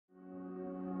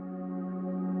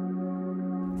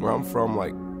Where I'm from,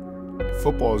 like,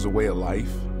 football is a way of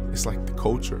life. It's like the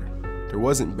culture. There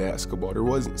wasn't basketball, there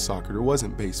wasn't soccer, there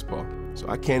wasn't baseball. So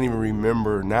I can't even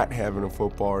remember not having a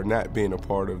football or not being a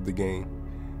part of the game.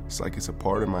 It's like it's a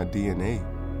part of my DNA.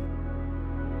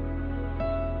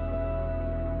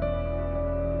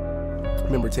 I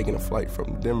remember taking a flight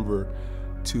from Denver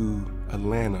to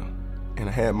Atlanta, and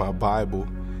I had my Bible,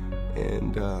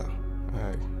 and I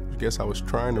guess I was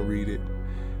trying to read it,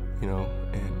 and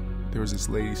there was this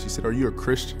lady, she said, "Are you a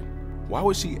Christian?" Why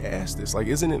would she ask this? Like,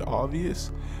 isn't it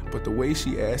obvious? But the way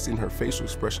she asked in her facial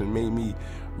expression made me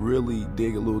really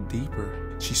dig a little deeper.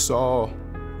 She saw,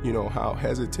 how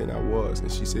hesitant I was,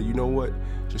 and she said, "You know what?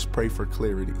 Just pray for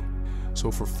clarity."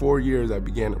 So for 4 years, I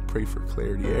began to pray for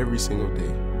clarity every single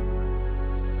day.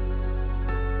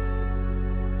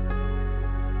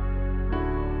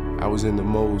 I was in the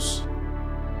most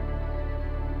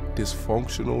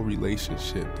dysfunctional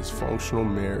relationship, dysfunctional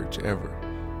marriage ever.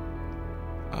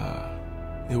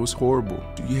 It was horrible.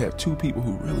 You have two people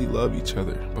who really love each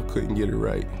other but couldn't get it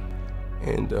right.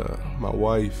 And my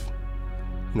wife,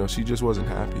 she just wasn't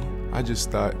happy. I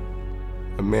just thought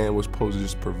a man was supposed to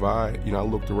just provide. I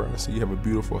looked around and said, "You have a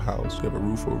beautiful house, you have a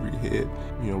roof over your head.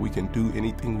 We can do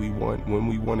anything we want when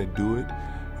we want to do it.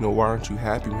 Why aren't you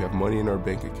happy? We have money in our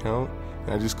bank account."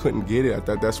 And I just couldn't get it. I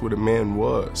thought that's what a man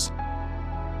was.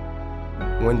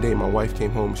 One day my wife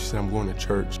came home and she said, "I'm going to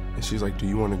church." And she's like, "Do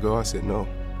you want to go?" I said, "No."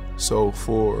 So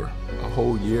for a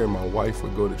whole year, my wife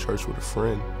would go to church with a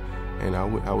friend. And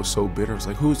I was so bitter. I was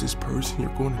like, "Who is this person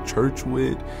you're going to church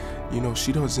with?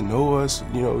 She doesn't know us.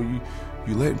 You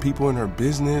letting people in her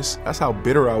business." That's how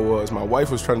bitter I was. My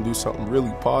wife was trying to do something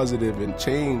really positive and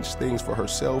change things for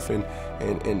herself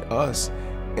and us.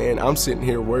 And I'm sitting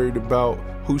here worried about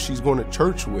who she's going to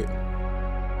church with.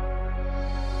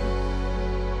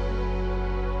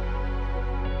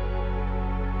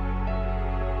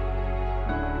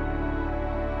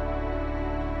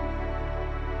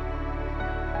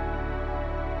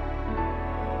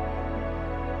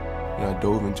 And I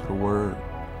dove into the Word.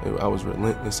 I was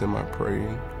relentless in my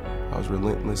praying. I was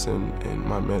relentless in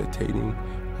my meditating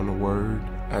on the Word.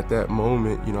 At that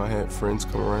moment, I had friends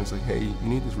come around and say, "Hey, you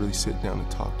need to really sit down and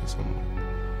talk to someone."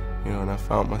 And I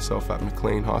found myself at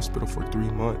McLean Hospital for 3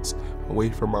 months, away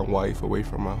from my wife, away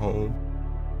from my home.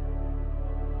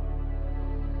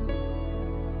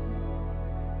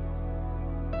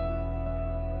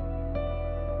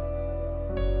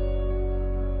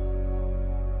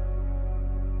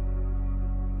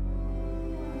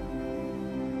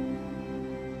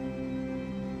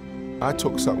 I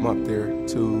took something up there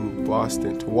to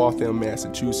Boston, to Waltham,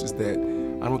 Massachusetts, that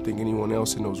I don't think anyone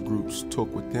else in those groups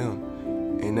took with them.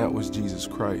 And that was Jesus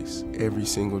Christ. Every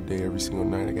single day, every single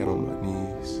night, I got on my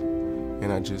knees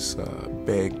and I just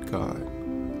begged God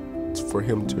for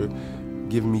Him to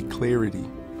give me clarity.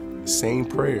 Same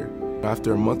prayer.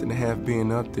 After a month and a half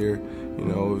being up there, it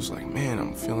was like, man,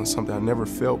 I'm feeling something I never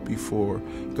felt before.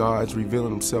 God's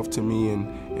revealing Himself to me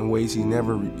in ways He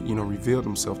never, revealed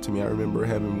Himself to me. I remember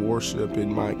having worship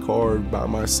in my car by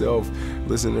myself,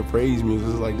 listening to praise music.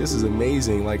 It was like, this is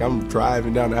amazing. Like, I'm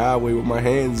driving down the highway with my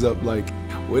hands up, like,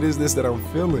 what is this that I'm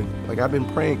feeling? Like, I've been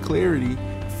praying clarity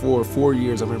for 4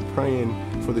 years. I've been praying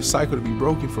for the cycle to be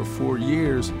broken for 4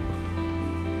 years,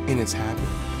 and it's happened.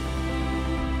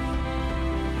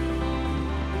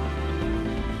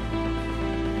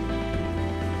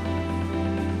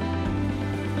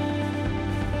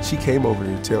 She came over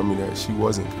to tell me that she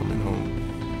wasn't coming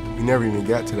home. We never even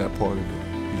got to that part of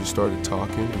it. We just started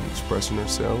talking and expressing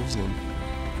ourselves and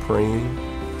praying.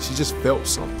 She just felt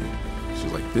something. She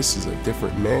was like, "This is a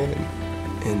different man."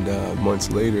 And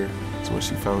months later, that's when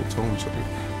she finally told me. So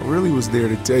I really was there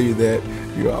to tell you that,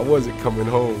 I wasn't coming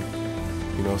home.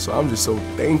 So I'm just so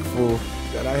thankful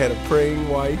that I had a praying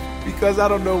wife, because I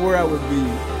don't know where I would be.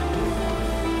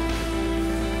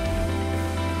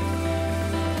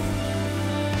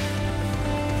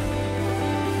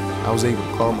 I was able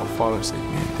to call my father and say,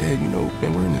 "Man,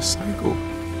 Dad, we're in this cycle,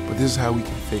 but this is how we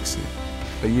can fix it."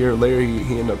 A year later,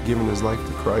 he ended up giving his life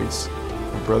to Christ.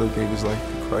 My brother gave his life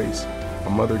to Christ.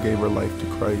 My mother gave her life to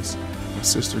Christ. My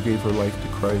sister gave her life to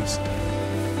Christ.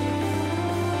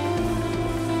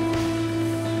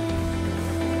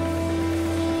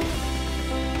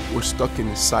 We're stuck in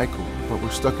this cycle, but we're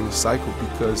stuck in the cycle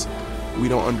because we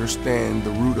don't understand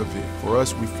the root of it. For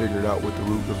us, we figured out what the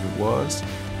root of it was,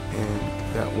 and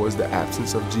that was the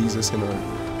absence of Jesus in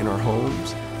our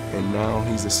homes, and now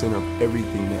He's the center of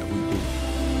everything that we do.